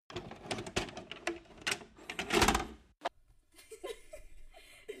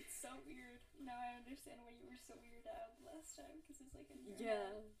understand why you were so weirded out last time, because it's like in your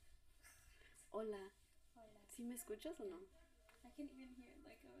Yeah. head. Hola. Hola. ¿Sí me escuchas o no? I can even hear it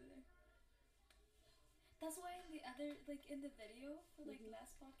like over there. That's why in the other, like in the video for like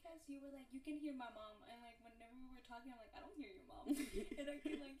last podcast, you were like, you can hear my mom, and like whenever we were talking, I'm like, I don't hear your mom, and I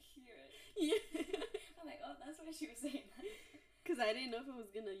can like hear it. Yeah. I'm like, oh, that's why she was saying that. Because I didn't know if it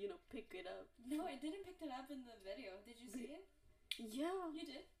was gonna, pick it up. No, it didn't pick it up in the video. Did you see it? Yeah. You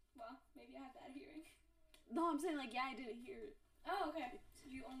did? Well, maybe I had bad hearing. No, I'm saying like, yeah, I didn't hear it. Oh, okay. So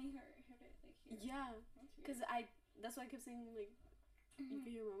you only heard it like here. Yeah. Because that's why I kept saying like, you can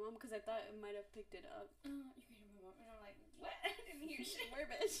hear my mom, because I thought it might have picked it up. You can hear my mom, and I'm like, what? I didn't hear shit. Where,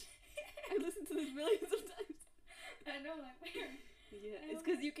 bitch? I listened to this millions of times. I know, like, where? Yeah, it's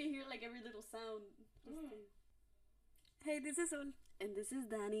because you can hear like every little sound. Hey, this is Sol. And this is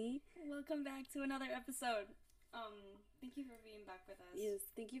Danny. Welcome back to another episode. Thank you for being back with us. Yes,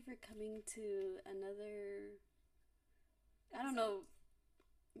 thank you for coming to another, I don't know,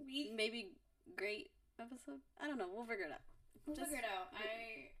 week? Maybe great episode? I don't know, we'll figure it out. We'll figure it out.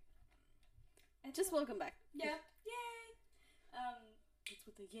 I just welcome back. Yeah. Yay! It's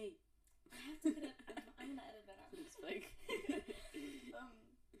with the yay. I have to put it, I'm gonna edit that out. It's like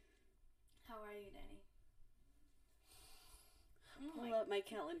how are you, Danny? Pull up my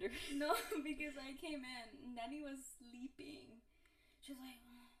calendar. No, because I came in and Danny was sleeping. She was like,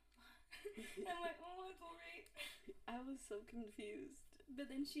 I'm like, oh, it's alright. I was so confused.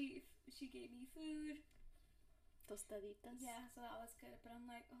 But then she gave me food. Tostaditas. Yeah, so that was good. But I'm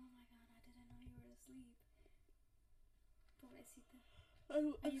like, oh my god, I didn't know you were asleep. Pobrecita.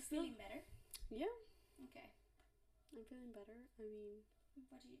 Are you feeling better? Yeah. Okay. I'm feeling better. I mean,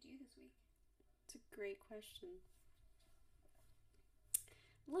 what did you do this week? It's a great question.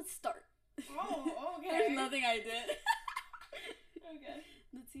 Let's start. Oh, okay. There's nothing I did. Okay.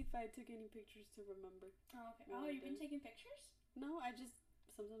 Let's see if I took any pictures to remember. Oh, okay. Oh, you've been taking pictures? No,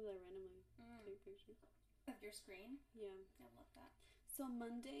 sometimes I randomly take pictures. Of your screen? Yeah. I love that. So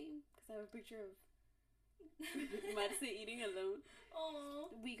Monday, because I have a picture of Marce eating alone.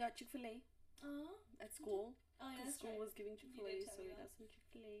 Oh. We got Chick-fil-A at school. Oh, yeah, because school was giving Chick-fil-A, so we got some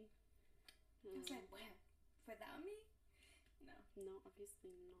Chick-fil-A. I was like, wow, without me? No,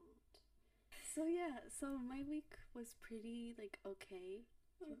 obviously not. So yeah, so my week was pretty like okay.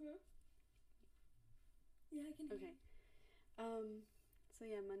 Yeah, I can hear. Okay. So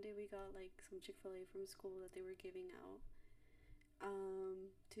yeah, Monday we got like some Chick-fil-A from school that they were giving out.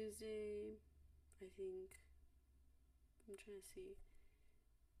 Tuesday, I think, I'm trying to see.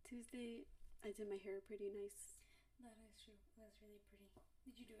 Tuesday, I did my hair pretty nice. That is true. That's really pretty.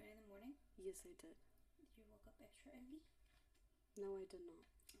 Did you do it in the morning? Yes, I did. Did you woke up extra early? No, I did not.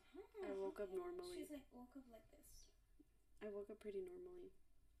 I woke up normally. She's like, woke up like this. I woke up pretty normally.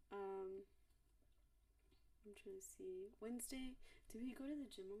 I'm trying to see. Wednesday, did we go to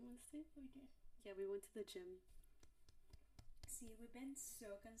the gym on Wednesday? We did. Yeah, we went to the gym. See, we've been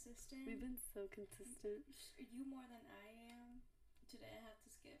so consistent. You more than I am. Today I have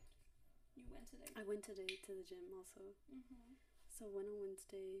to skip. You went today. I went today to the gym also. So went on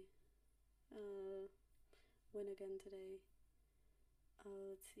Wednesday. Went again today.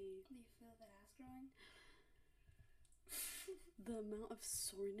 Let's see. Do you feel that ass growing? The amount of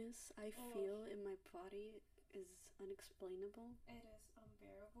soreness I feel in my body is unexplainable. It is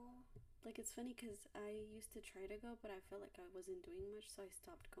unbearable. Like, it's funny because I used to try to go, but I felt like I wasn't doing much, so I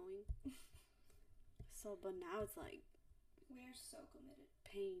stopped going. But now it's like... We're so committed.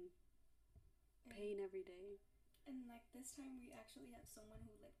 Pain every day. And like this time we actually have someone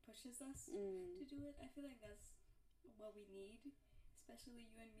who like pushes us to do it. I feel like that's what we need. Especially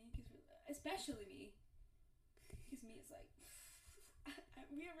you and me, especially me. Because me is like...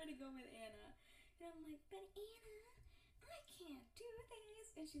 we already go with Anna. And I'm like, but Anna... I can't do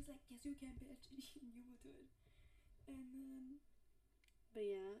this. And she's like, yes, you can, bitch. You will do it. And then... But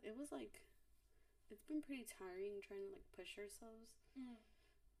yeah, it was like... It's been pretty tiring trying to like push ourselves.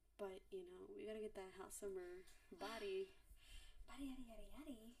 But, we gotta get that hot summer body. Body.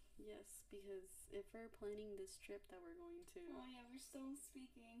 Yes, because if we're planning this trip that we're going to... Oh yeah, we're still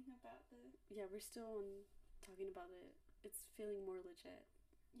speaking about the... Yeah, we're still talking about it. It's feeling more legit.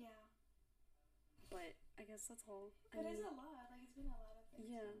 Yeah. But I guess that's all. But it's a lot. Like, it's been a lot of things.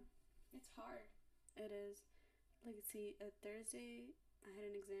 Yeah. It's hard. It is. Like, see, Thursday, I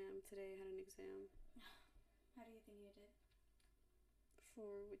had an exam. Today, I had an exam. How do you think you did?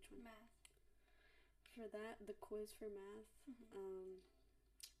 For which one? Math. For that, the quiz for math, it's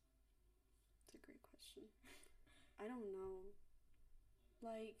a great question. I don't know.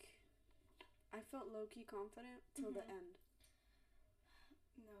 Like, I felt low-key confident till the end.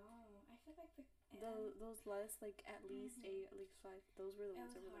 No, I like the those last, like, at least 8, at least 5, those were the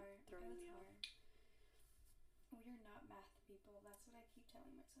ones that were, like, throwing me off. We are not math people. That's what I keep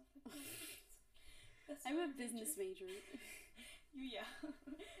telling myself. I'm a business major. Yeah.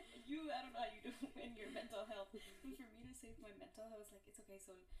 I don't know how you do in your mental health. But for me to save my mental health, I was like, it's okay,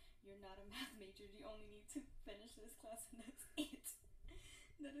 so you're not a math major. You only need to finish this class and that's it.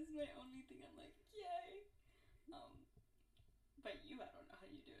 That is my only thing. I'm like, yay. But I don't know how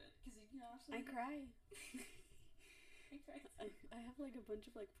you do it. Because you can also... I cry. I cry. I have, like, a bunch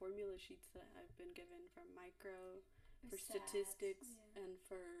of, like, formula sheets that I've been given for micro, for stats, statistics, and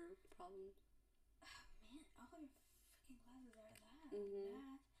for problems. Oh, man. All your freaking classes are that.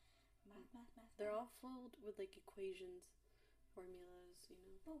 Mm-hmm. Math. They're all filled with, like, equations, formulas, you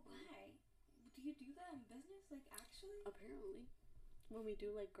know. But why? Do you do that in business? Like, actually? Apparently. When we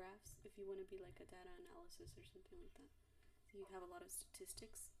do, like, graphs, if you want to be, like, a data analysis or something like that. So you have a lot of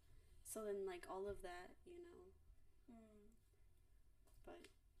statistics. So then, like, all of that, you know. But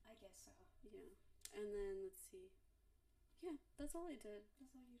I guess so. Yeah. And then, let's see. Yeah, that's all I did.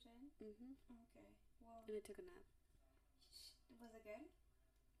 That's all you did? Mm-hmm. Okay. Well... And I took a nap. Was it good?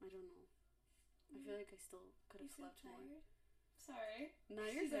 I don't know. I feel like I still could have slept more. Sorry. No,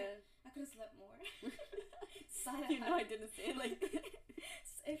 you're good. I could have slept more. You know I didn't say it like that.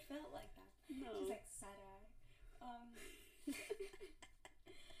 It felt like that. No. She's like, side-eye.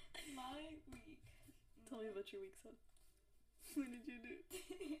 My week. Tell me about your week, son. What did you do?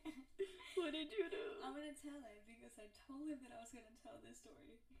 What did you do? I'm gonna tell it because I told him that I was gonna tell this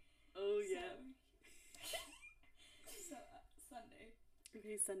story. Oh, yeah. So Sunday.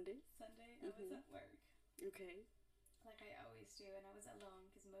 Okay, Sunday. I was at work. Okay. Like I always do, and I was alone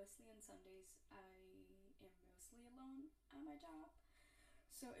because mostly on Sundays I am mostly alone at my job.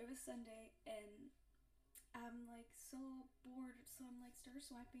 So it was Sunday, and I'm like so bored, so I'm like start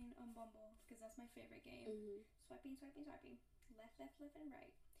swiping on Bumble because that's my favorite game. Swiping, left, and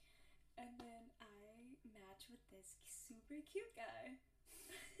right. And then I match with this super cute guy.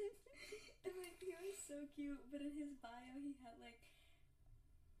 And like he was so cute, but in his bio he had like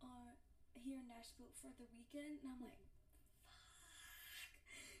here in Nashville for the weekend, and I'm like, fuck,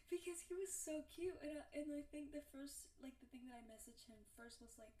 because he was so cute, and I think the thing that I messaged him first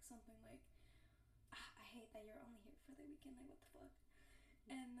was like something like, I hate that you're only here for the weekend, like what the fuck.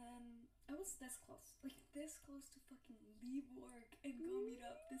 And then I was this close to fucking leave work and go meet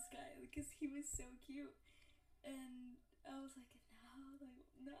up this guy because he was so cute, and I was like,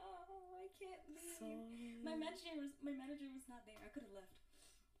 no, I can't leave. Sorry. My manager was not there. I could have left,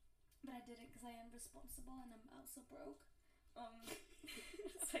 but I did it because I am responsible and I'm also broke.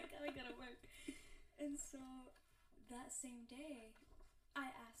 So I gotta go to work. And so that same day, I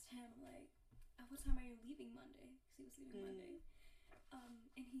asked him like, what time are you leaving Monday? Because he was leaving Monday.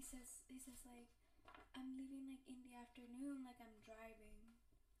 And he says like, I'm leaving like in the afternoon, like I'm driving,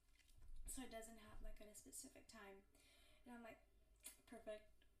 so it doesn't have like a specific time. And I'm like,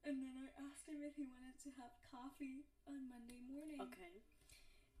 perfect. And then I asked him if he wanted to have coffee on Monday morning. Okay.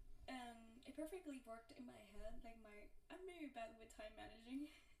 And it perfectly worked in my head. Like I'm very bad with time managing.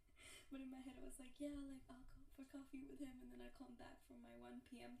 But in my head it was like, yeah, like I'll go for coffee with him, and then I come back for my 1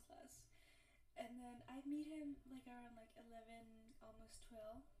 p.m. class. And then I meet him like around like 11, almost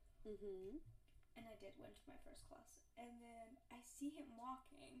 12. And I went to my first class. And then I see him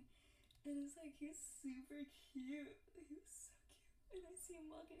walking, and it's like he's super cute. He was so cute. And I see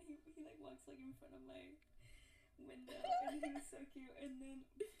him walking, he like walks like in front of my window, and he was so cute. And then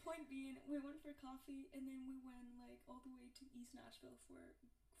point being, we went for coffee, and then we went like all the way to East Nashville for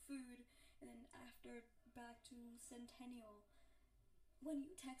food, and then after back to Centennial. When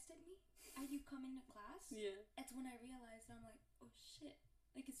you texted me, are you coming to class? Yeah. It's when I realized, I'm like, oh shit,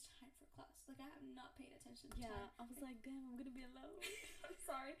 like it's time for class. Like I have not paid attention to time. I was like, damn, I'm gonna be alone. I'm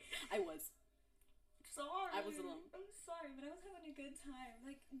sorry. I was. Sorry. I was alone. I'm sorry, but I was having a good time.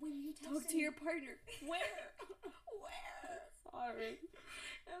 Like when you texted Talk to your partner. Where? Sorry.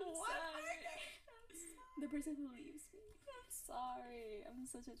 I'm sorry. The person who leaves me. I'm sorry. I'm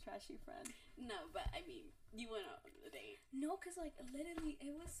such a trashy friend. No, but I mean, you went out on the date. No, because like literally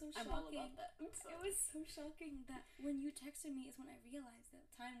it was so shocking. I'm all about that. It was so shocking that when you texted me is when I realized that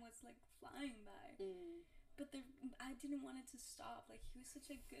time was like flying by. But I didn't want it to stop. Like he was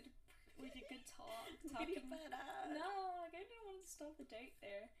such a good talking. No, like I didn't want to stop the date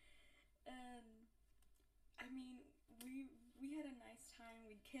there. And I mean, we had a nice time.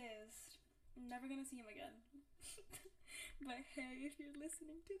 We kissed. I'm never gonna see him again. But hey, if you're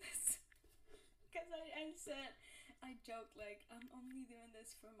listening to this, because I joked like I'm only doing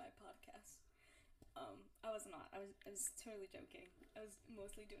this for my podcast. I was not. I was totally joking. I was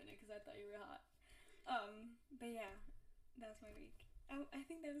mostly doing it because I thought you were hot. But yeah, that's my week. I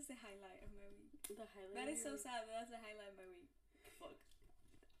think that was the highlight of my week. The highlight. That is so sad, but that's the highlight of my week. Fuck.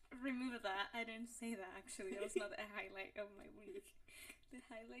 Remove that. I didn't say that actually. That was not the highlight of my week. The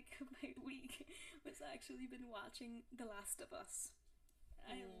highlight of my week was actually been watching The Last of Us.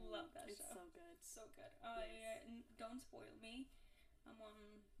 I love that show. It's so good. So good. Don't spoil me. I'm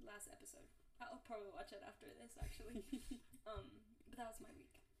on last episode. I'll probably watch it after this actually. But that was my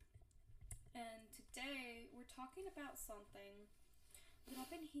week. And today we're talking about something that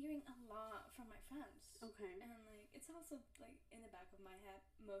I've been hearing a lot from my friends. Okay. And like it's also like in the back of my head,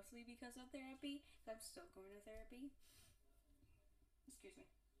 mostly because of therapy. I'm still going to therapy. Excuse me.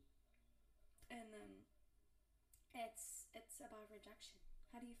 And it's about rejection.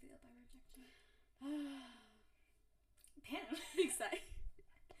 How do you feel about rejection? Pam, excited.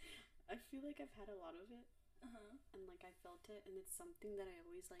 I feel like I've had a lot of it. And like I felt it, and it's something that I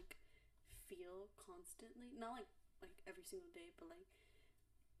always like feel constantly. Not like every single day, but like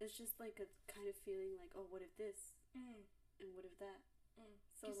it's just like a kind of feeling like, oh, what if this? And what if that?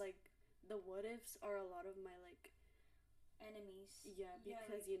 So like the what ifs are a lot of my like enemies. Yeah,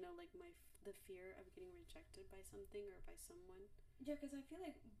 because you know, like the fear of getting rejected by something or by someone. Yeah, because I feel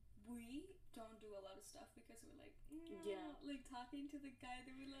like we don't do a lot of stuff because we're like, no. Like talking to the guy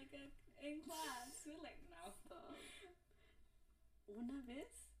that we like in class. We're like, no. Una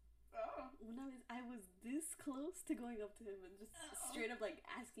vez I was this close to going up to him and just straight up like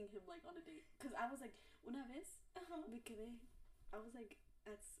asking him like on a date. Because I was like, una vez me quedé. I was like,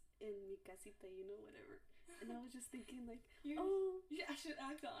 that's in mi casita, you know, whatever. And I was just thinking like, I should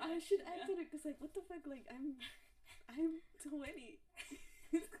act on it. I should act on it because like, what the fuck, like I'm 20.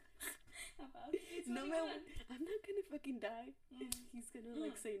 No man, I'm not gonna fucking die if he's gonna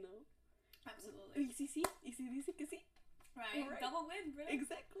like say no. Absolutely. Y si dice que sí. Right. Double win, bro.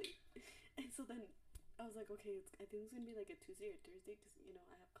 Exactly. And so then I was like, okay, I think it's gonna be like a Tuesday or Thursday because you know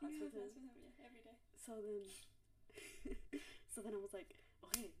I have class with him. Every day. So then I was like,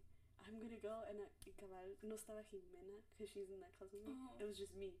 okay, I'm gonna go, and cabal no estaba Jimena because she's in that class with me. It was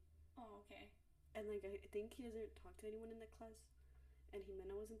just me. Oh, okay. And like I think he doesn't talk to anyone in that class, and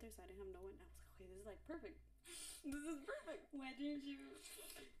Jimena wasn't there, so I didn't have no one. I was like, okay, this is like perfect. This is perfect. Why didn't you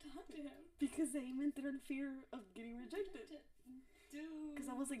talk to him? Because I went through fear of getting rejected. Dude. Because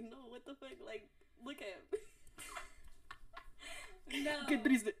I was like, no, what the fuck? Like, look at him. No. Qué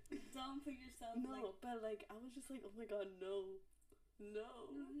triste. Don't put yourself No, but like, I was just like, oh my god, no.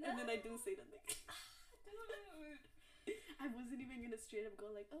 And then I didn't say nothing. Dude. I wasn't even gonna straight up go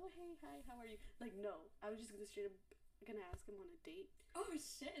like, oh, hey, hi, how are you? Like, no. I was just gonna straight up gonna ask him on a date. Oh,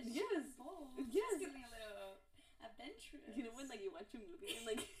 shit. Yes. Bold. Yes. She's getting a little adventurous. You know when, like, you watch a movie and,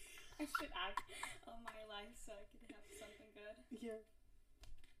 like... I should act on my life so I could have something good. Yeah.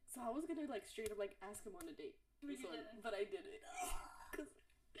 So I was gonna, like, straight up, like, ask him on a date. But I didn't. Because...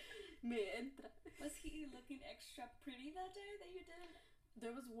 Me entra. Was he looking extra pretty that day that you did?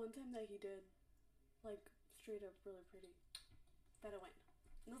 There was one time that he did. Like, straight up really pretty. Pero bueno.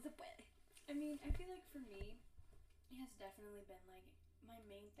 No se puede. I mean, I feel like for me, it has definitely been, like, my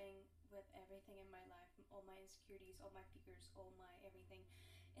main thing with everything in my life, all my insecurities, all my fears, all my everything.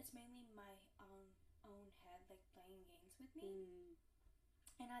 It's mainly my own head, like, playing games with me.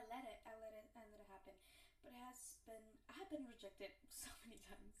 And I let it happen. But I have been rejected so many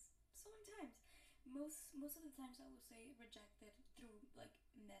times. Most of the times I will say rejected through, like,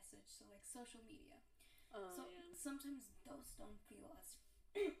 message, so, like, social media. Sometimes those don't feel as,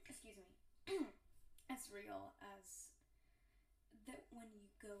 excuse me, as real as that when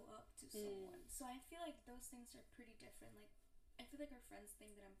you go up to someone. So I feel like those things are pretty different. Like, I feel like our friends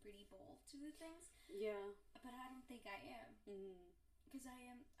think that I'm pretty bold to the things. Yeah. But I don't think I am. Because I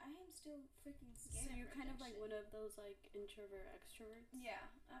am still freaking scared. So you're kind of like one of those like introvert extroverts? Yeah,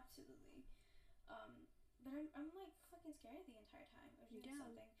 absolutely. But I'm like fucking scared the entire time of doing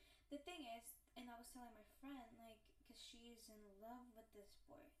something. The thing is, and I was telling my friend, like, because she's in love with this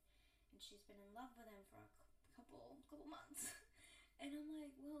boy, and she's been in love with him for a couple months, and I'm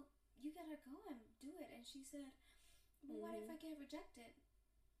like, well, you gotta go and do it. And she said, well, what if I get rejected?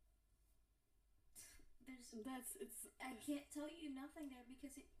 I can't tell you nothing there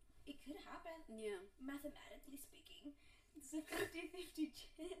because it could happen. Yeah. Mathematically speaking, it's a 50-50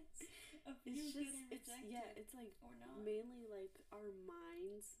 chance of you getting rejected. It's like or not. Mainly like our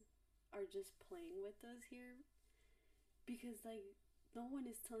minds are just playing with us here, because like no one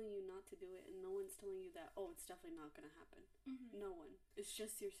is telling you not to do it, and no one's telling you that, oh, it's definitely not gonna happen. No one. It's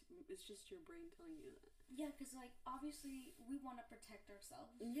just your brain telling you that. Yeah, because, like, obviously, we want to protect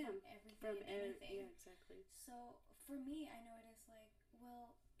ourselves Yeah, from everything and anything. Yeah, exactly. So, for me, I know it is, like,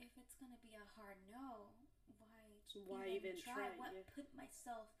 well, if it's going to be a hard no, why even try? What put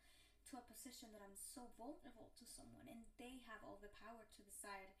myself to a position that I'm so vulnerable to someone, and they have all the power to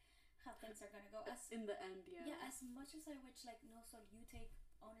decide how things are going to go. In the end, yeah. Yeah, as much as I wish, like, no, so you take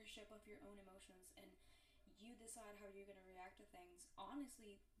ownership of your own emotions, and you decide how you're going to react to things.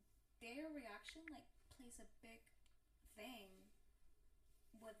 Honestly, their reaction, like, plays a big thing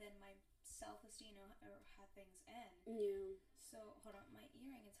within my self-esteem or how things end. Yeah. So, hold on, my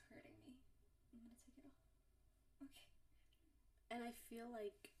earring is hurting me. I'm gonna take it off. Okay. And I feel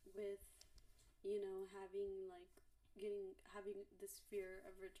like with, you know, having this fear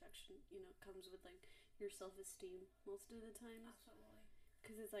of rejection, you know, comes with, like, your self-esteem most of the time. Absolutely.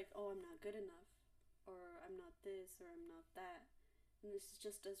 Because it's like, oh, I'm not good enough, or I'm not this, or I'm not that. And this is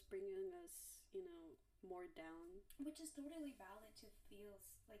just us bringing us, you know, more down. Which is totally valid to feel,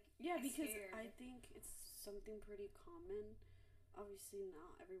 like, yeah, because scared. I think it's something pretty common. Obviously,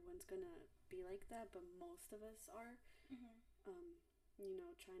 not everyone's gonna be like that, but most of us are. Mm-hmm. You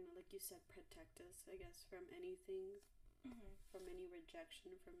know, trying to, like you said, protect us, I guess, from anything, mm-hmm. from any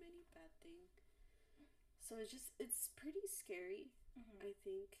rejection, from any bad thing. So it's pretty scary, mm-hmm. I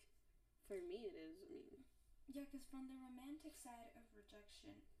think. For me, it is. I mean, yeah, because from the romantic side of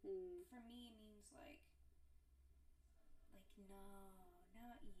rejection, for me, it means like, no,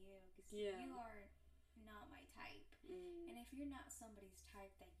 not you, because you are not my type. And if you're not somebody's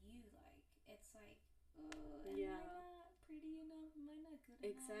type that you like, it's like, oh, am I not pretty enough? Am I not good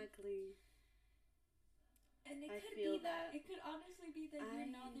enough? Exactly. And it could be that. It could honestly be that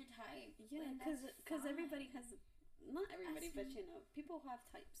you're not their type. Yeah, because everybody has, not everybody, but, you know, people have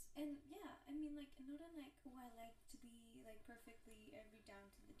types. And yeah, I mean, like, not in like, oh, I like to be like perfectly every down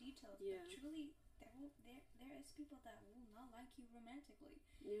to the details. Yeah. But truly, there is people that will not like you romantically.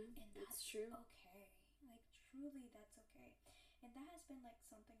 Yeah, and that's true. Okay, like, truly, that's okay. And that has been like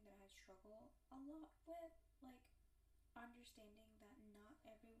something that I struggle a lot with, like, understanding that not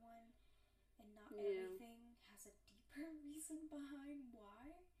everyone and not everything has a deeper reason behind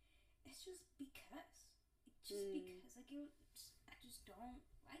why. It's just because. Because, like, I just don't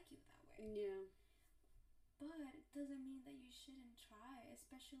like you that way. Yeah. But it doesn't mean that you shouldn't try,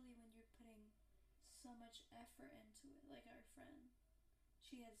 especially when you're putting so much effort into it. Like our friend,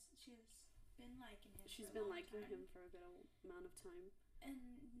 she has been liking him. She's been liking him for a good amount of time, and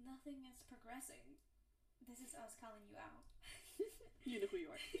nothing is progressing. This is us calling you out. You know who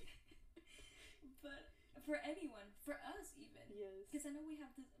you are. But for anyone, for us even. Yes. Because I know we have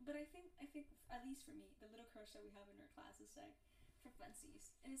this, but I think at least for me, the little crush that we have in our class is like for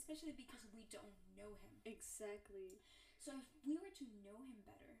funsies, and especially because we don't know him. Exactly. So if we were to know him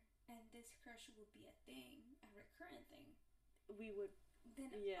better, and this crush would be a thing, a recurrent thing, we would.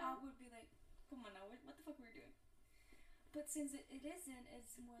 Then I would be like, come on now, what the fuck we're doing? But since it isn't,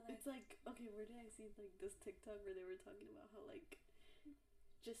 it's more like... It's like, okay, where did I see, like, this TikTok where they were talking about how, like,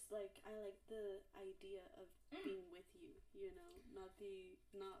 just, like, I like the idea of being with you, you know? Not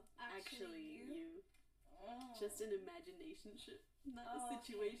actually you. Oh. Just an imagination ship, not a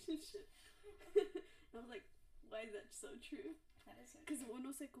situation ship. I was like, why is that so true? That is so true. Because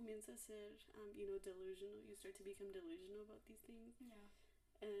uno se comienza a ser, you know, delusional. You start to become delusional about these things. Yeah.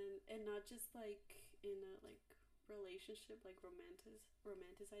 And not just, like, in a, like, relationship, like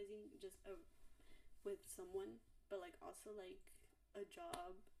romanticizing just with someone, but like also like a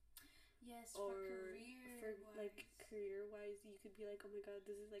job. Yes, or for career wise, you could be like, oh my god,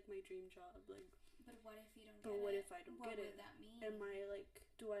 this is like my dream job, like. But what if you don't get it? But what if I don't get it? What would that mean? Am I like,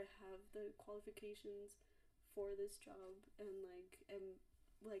 do I have the qualifications for this job? And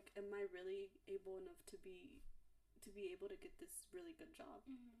like, am I really able enough to be able to get this really good job?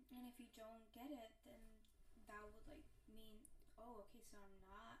 Mm-hmm. And if you don't get it, then that would like mean, oh, okay, so I'm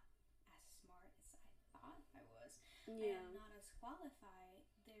not as smart as I thought I was. Yeah. I'm not as qualified.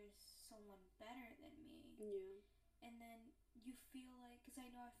 There's someone better than me. Yeah. And then you feel like, because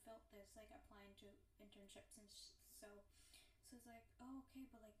I know I felt this, like applying to internships and so it's like, oh, okay,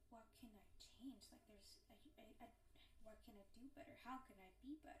 but like, what can I change? Like, what can I do better? How can I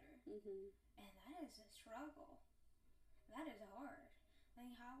be better? Mm-hmm. And that is a struggle. That is hard.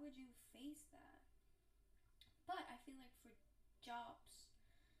 Like, how would you face that? But I feel like for jobs,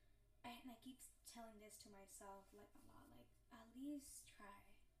 and I keep telling this to myself like a lot, like, at least try.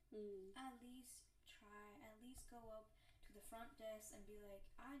 At least try. At least go up to the front desk and be like,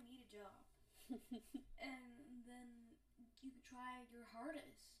 I need a job. And then you try your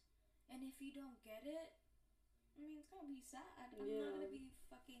hardest. And if you don't get it, I mean, it's gonna be sad. I'm not gonna be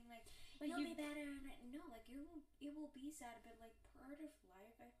fucking like you'll be better. And no, like it will be sad, but like part of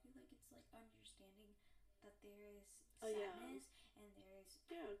life, I feel like it's like understanding that there is sadness and there is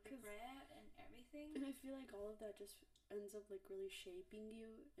regret and everything. And I feel like all of that just ends up like really shaping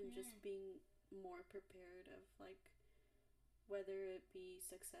you and just being more prepared of like whether it be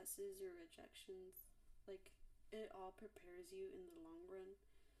successes or rejections, like it all prepares you in the long run.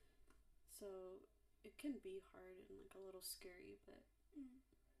 So it can be hard and like a little scary, but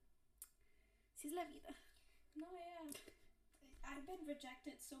si es la vida. No, yeah. I've been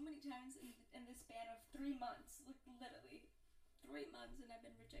rejected so many times in the span of 3 months, like literally 3 months, and I've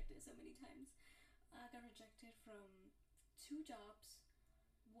been rejected so many times. I got rejected from 2 jobs,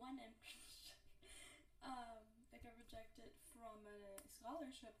 one in I got rejected from a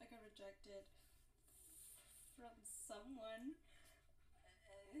scholarship. I got rejected from someone.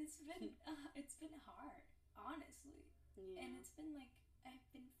 It's been hard, honestly, and it's been like I've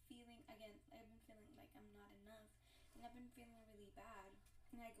been feeling like I'm not enough, and I've been feeling really bad.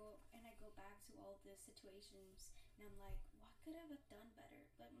 And I go back to all the situations, and I'm like, what could I have done better?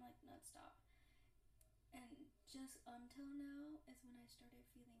 But I'm like, no, stop. And just until now is when I started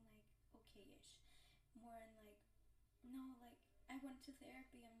feeling like okay-ish, more in like, no, like I went to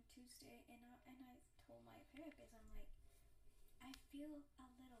therapy on Tuesday, and I told my therapist, I'm like, I feel a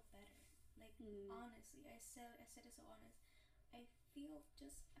little better. Like honestly, I said it so honest. I feel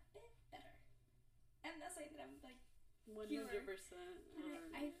just a bit better. I'm not saying that I'm like 100%.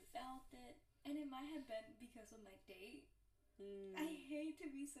 I felt it, and it might have been because of my date. I hate to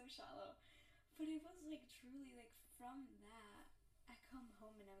be so shallow, but it was like truly like from that I come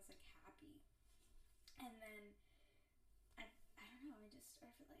home and I was like happy, and then I don't know,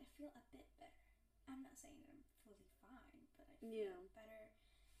 I feel a bit better. I'm not saying that I'm fully fine, but I feel better.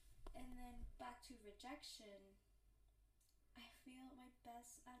 And then back to rejection, I feel my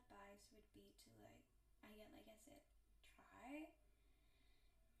best advice would be to like I said, try.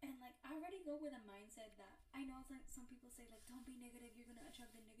 And like I already go with a mindset that I know like some people say like don't be negative, you're gonna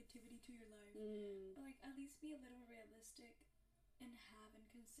attract the negativity to your life. But like at least be a little realistic and have in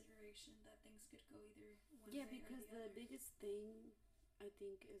consideration that things could go either one way or the other. Because the biggest thing I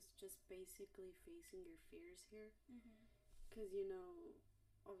think is just basically facing your fears here. Because you know,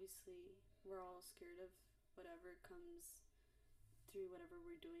 obviously we're all scared of whatever comes through whatever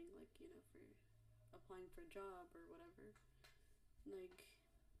we're doing, like, you know, for applying for a job or whatever. Like,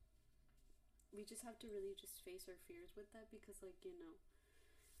 we just have to really just face our fears with that, because like, you know,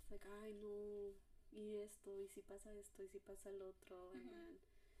 it's like, I know y esto, y si pasa esto, y si pasa el otro, and then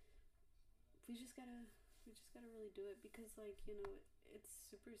we just gotta really do it, because like, you know, it's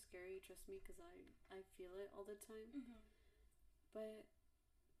super scary, trust me, because I feel it all the time. But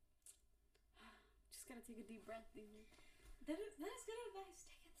just gotta take a deep breath, you know. That is good advice.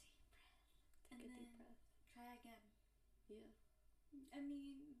 Take a deep breath. Take a deep breath. Try again. Yeah. I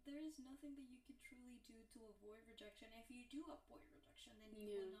mean, there is nothing that you can truly do to avoid rejection. If you do avoid rejection, then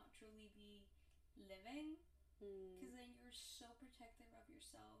you will not truly be living. Because then you're so protective of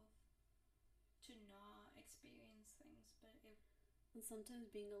yourself to not experience things. And sometimes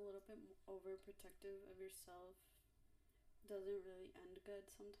being a little bit overprotective of yourself doesn't really end good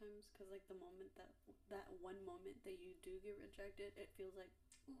sometimes, because like the moment that one moment that you do get rejected, it feels like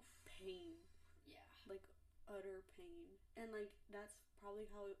pain. Yeah. Like utter pain. And like that's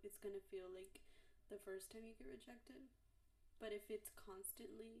probably how it's gonna feel like the first time you get rejected. But if it's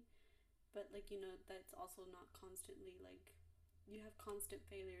constantly, but like, you know, that's also not constantly, like you have constant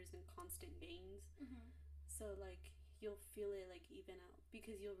failures and constant gains. So like you'll feel it like even out,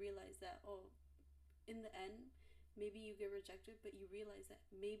 because you'll realize that, oh, in the end maybe you get rejected, but you realize that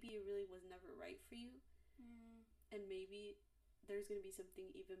maybe it really was never right for you. And maybe there's gonna be something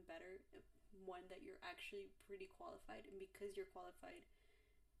even better, one that you're actually pretty qualified, and because you're qualified,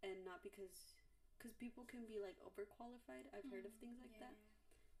 and not because people can be like overqualified. I've heard of things like that,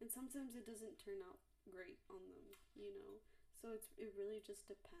 and sometimes it doesn't turn out great on them, you know. So it really just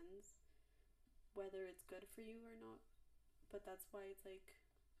depends whether it's good for you or not. But that's why it's like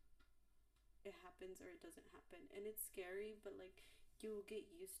it happens or it doesn't happen, and it's scary, but like you'll get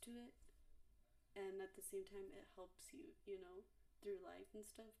used to it, and at the same time it helps you, you know, through life and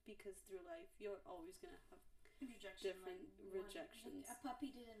stuff, because through life you're always gonna have different rejections. Like a puppy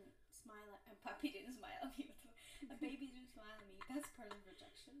didn't smile at me. A baby didn't smile at me. That's part of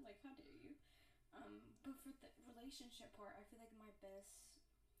rejection. Like, how dare you? But for the relationship part, I feel like my best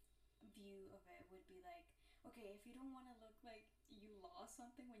view of it would be like, okay, if you don't want to look like you lost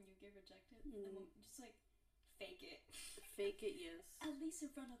something when you get rejected, just like fake it. Fake it, yes. At least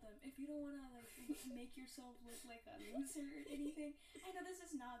in front of them. If you don't want to, like, make yourself look like a loser or anything. I know this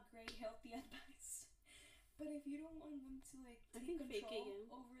is not great, healthy advice. But if you don't want them to, like, take control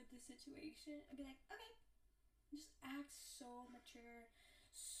over the situation and be like, okay, just act so mature,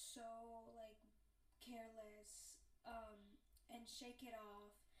 so, like, careless, and shake it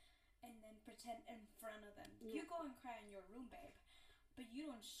off, and then pretend in front of them. Yeah. You go and cry in your room, babe. But you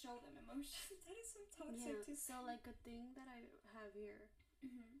don't show them emotions. That is so toxic to so, like, a thing that I have here,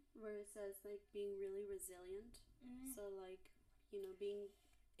 where it says, like, being really resilient. So, like, you know, being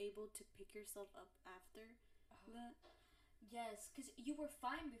able to pick yourself up after that. Yes, because you were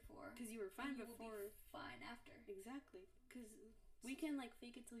fine before. Because you were fine before. You will be fine after. Exactly. Because we can, like,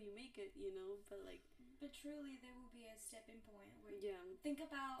 fake it till you make it, you know? But, like... But truly, there will be a stepping point where... Think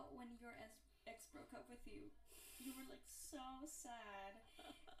about when your ex broke up with you. You were, like, so sad.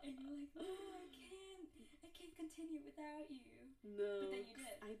 And you're like, no, I can't continue without you. No. But then you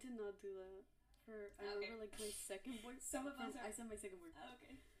did. I did not do that. I remember, like, my second boyfriend. Some of us I said my second boyfriend. Oh,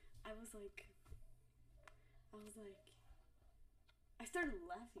 okay. I started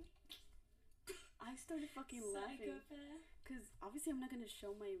laughing. I started fucking laughing. Because obviously I'm not going to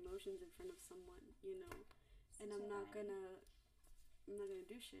show my emotions in front of someone, you know. And I'm not gonna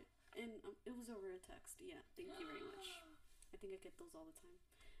do shit. And it was over a text. Yeah, thank you very much. I think I get those all the time.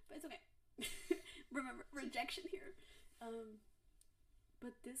 But it's okay. Remember, rejection here.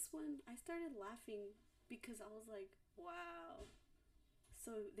 But this one, I started laughing because I was like, wow.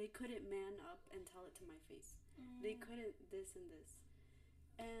 So they couldn't man up and tell it to my face. They couldn't this and this.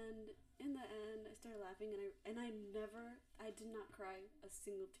 And in the end, I started laughing, and I did not cry a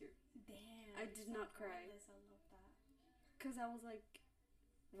single tear. Damn. I did not cry. I love that. Because I was like,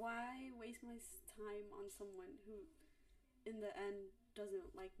 why waste my time on someone who, in the end,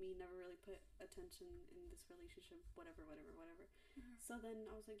 doesn't like me, never really put attention in this relationship, whatever. So then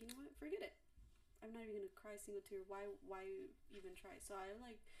I was like, you know what, forget it. I'm not even gonna cry a single tear. Why even try? So I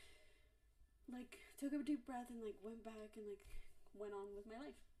like took a deep breath and like went back and like went on with my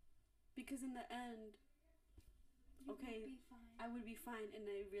life, because in the end, I would be fine, and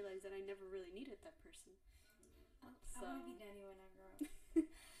I realized that I never really needed that person. I want to be Danny when I grow up.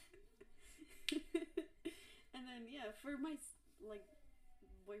 And then for my like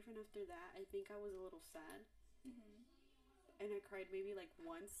boyfriend after that, I think I was a little sad, and I cried maybe like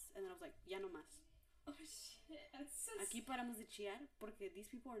once, and then I was like, ya no más. Oh shit, that's so Aquí paramos de chillar porque these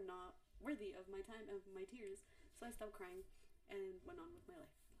people are not worthy of my time and my tears. So I stopped crying and went on with my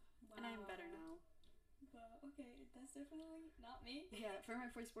life. Wow. And I'm better now. Wow, okay, that's definitely not me. Yeah, for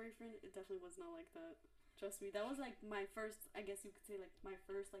my first boyfriend, it definitely was not like that. Trust me, that was like my first, I guess you could say, like my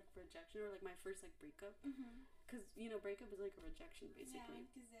first like rejection, or like my first like breakup. Because, you know, breakup is like a rejection, basically. Yeah,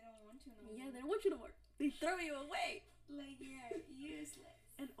 because they don't want you no more. Yeah, they don't want you no more. They throw you away. Like, you're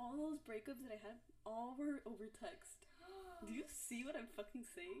useless. And all those breakups that I had, all were over text. Do you see what I'm fucking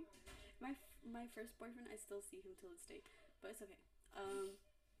saying? My first boyfriend, I still see him till this day. But it's okay.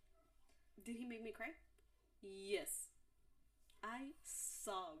 Did he make me cry? Yes. I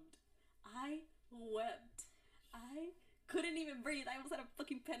sobbed. I wept. I couldn't even breathe. I almost had a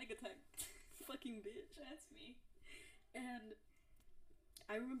fucking panic attack. Fucking bitch. That's me. And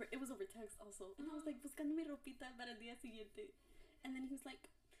I remember it was over text also. And I was like, buscando mi ropita para el día siguiente. And then he was like,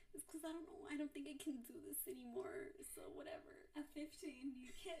 it's because I don't know. I don't think I can do this anymore. So whatever. At 15,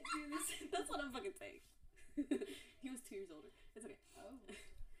 you can't do this. That's what I'm fucking saying. He was 2 years older. It's okay.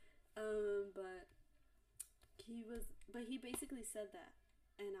 Oh. But he basically said that.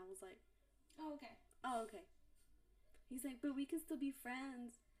 And I was like, oh, okay. Oh, okay. He's like, but we can still be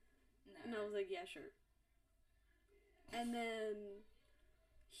friends. No. And I was like, yeah, sure. And then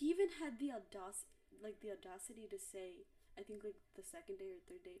he even had the audacity to say, I think like the second day or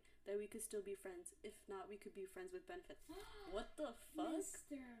third day, that we could still be friends. If not, we could be friends with benefits. What the fuck?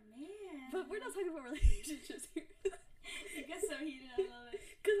 Mr. Man. But we're not talking about relationships here. I guess so heated. I love it.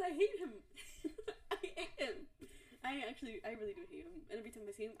 Because I hate him. I hate him. I really do hate him. And every time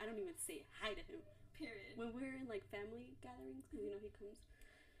I see him, I don't even say hi to him. Period. When we're in like family gatherings, because you know he comes,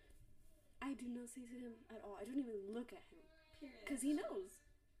 I do not say to him at all. I don't even look at him. Period. Because he knows.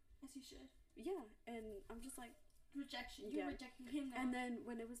 As you should. Yeah, and I'm just like, rejection. You're rejecting him now. And then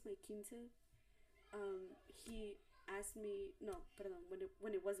when it was my quince, he asked me,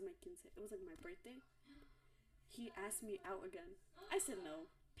 when it wasn't my quince, it was like my birthday. He asked me out again. I said no.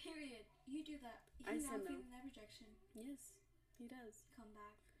 Period. You do that. I said no. Feeling that rejection. Yes, he does. Come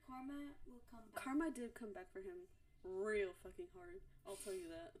back. Karma will come back. Karma did come back for him real fucking hard. I'll tell you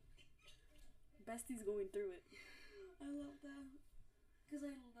that. Bestie's going through it. I love that. Because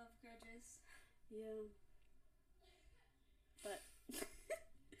I love grudges. Yeah.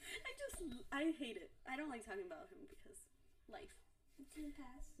 I hate it. I don't like talking about him because life. It's in the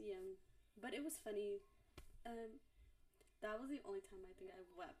past. Yeah, but it was funny. That was the only time I think I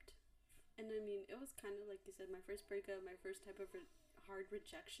wept. And I mean, it was kind of like you said, my first breakup, my first type of hard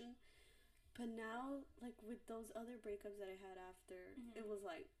rejection. But now, like with those other breakups that I had after, it was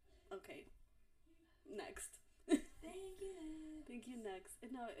like, okay, next. Thank you. Thank you, next.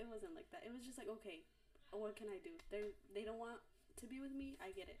 No, it wasn't like that. It was just like, okay, what can I do? They don't want to be with me. I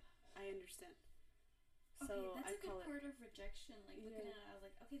get it. I understand. So okay, that's I a good part of rejection. Like looking at it, I was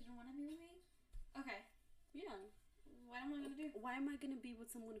like, okay, they don't want to be with me. Okay. Yeah. What am I gonna do? Why am I gonna be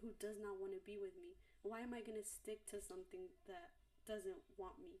with someone who does not want to be with me? Why am I gonna stick to something that doesn't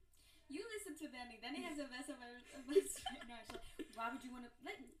want me? You listen to Danny. Danny has a best of advice right now. She's like, why would you want to?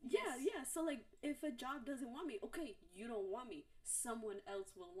 Like, yes. Yeah. So like, if a job doesn't want me, okay, you don't want me. Someone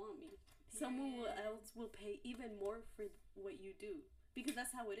else will want me. Period. Someone else will pay even more for what you do, because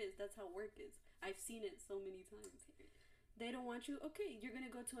that's how it is. That's how work is. I've seen it so many times. Period. They don't want you. Okay, you're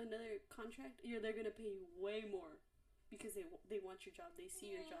gonna go to another contract. They're gonna pay you way more. Because they want your job, they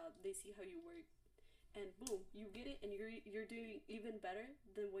see your job, they see how you work, and boom, you get it, and you're doing even better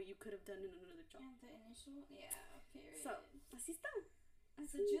than what you could have done in another job. And the initial, period. So, así está.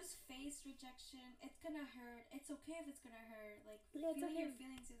 So just face rejection. It's gonna hurt. It's okay if it's gonna hurt. Like feeling your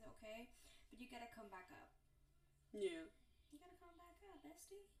feelings is okay, but you gotta come back up. Yeah. You gotta come back up,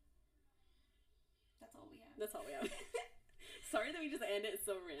 bestie. That's all we have. That's all we have. Sorry that we just end it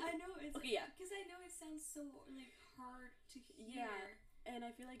so random. I know it's okay. Yeah. Because I know it sounds so like hard to hear. Yeah, and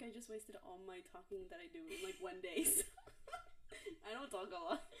I feel like I just wasted all my talking that I do in like one day. So I don't talk a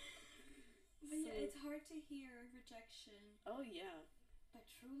lot. But yeah, it's hard to hear rejection. Oh yeah. But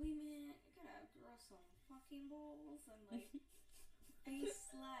truly, man, you gotta grow some fucking balls and like face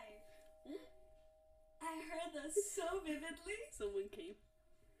life. I heard that so vividly. Someone came.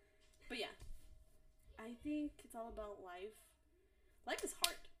 But yeah, I think it's all about life. Life is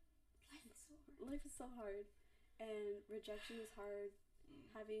hard. Life is so hard. And rejection is hard.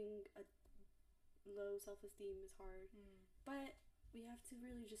 Having a low self-esteem is hard. But we have to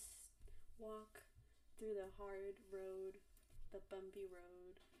really just walk through the hard road, the bumpy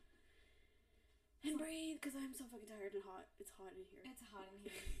road, and breathe, because I'm so fucking tired and hot. It's hot in here. It's hot in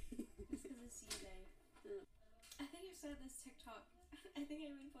here. It's because it's sea day. Yeah. I think I saw this TikTok. I think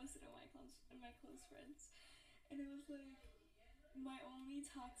I even posted on my close friends. And it was like, my only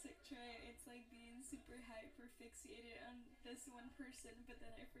toxic trait, it's like being super hyper fixated on this one person, but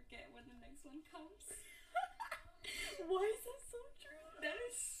then I forget when the next one comes. Why is that so true? That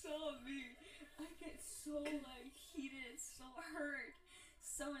is so me. I get so like heated, so hurt,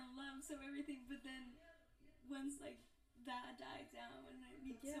 so in love, so everything, but then once like that dies down and I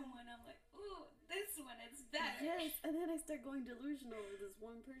meet someone, I'm like, ooh, this one, it's better. Yes, and then I start going delusional with this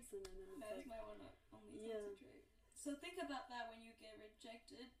one person, and then it's that's like, my only toxic trait. So think about that when you get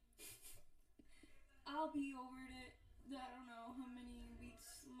rejected. I'll be over it. I don't know how many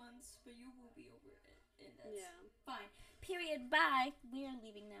weeks, months, but you will be over it. And that's fine. Period. Bye. We are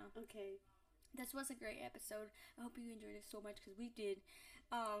leaving now. Okay. This was a great episode. I hope you enjoyed it so much because we did.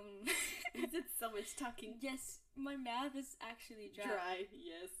 We did so much talking. Yes, my mouth is actually dry.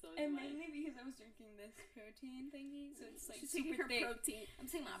 Yes, so and mainly because I was drinking this protein thingy, so it's like super thick. Protein. I'm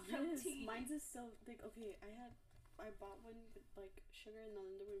taking my protein. Mine's is so thick. Okay, I bought one with like sugar and the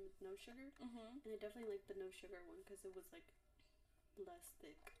other one with no sugar. And I definitely liked the no sugar one because it was like less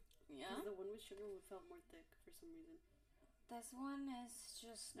thick. Yeah. Because the one with sugar felt more thick for some reason. This one is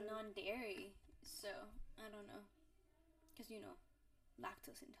just non-dairy, so I don't know. Because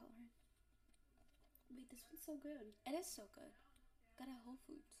lactose intolerant. Wait, this one's so good. It is so good. Got at Whole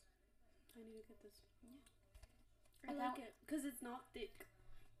Foods. I need to get this. Yeah. I like it because it's not thick.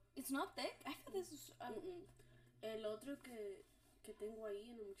 It's not thick? I feel this is. El otro que tengo ahí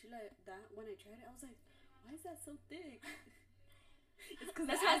en la mochila, that when I tried it, I was like, why is that so thick? It's because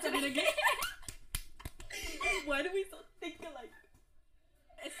that's how it's again. Why do we so thick? Like,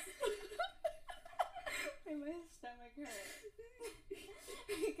 my stomach hurt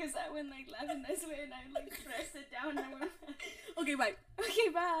because I went like laughing this way and I like pressed it down and I went. Okay, bye. Okay,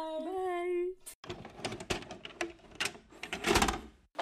 bye. Bye.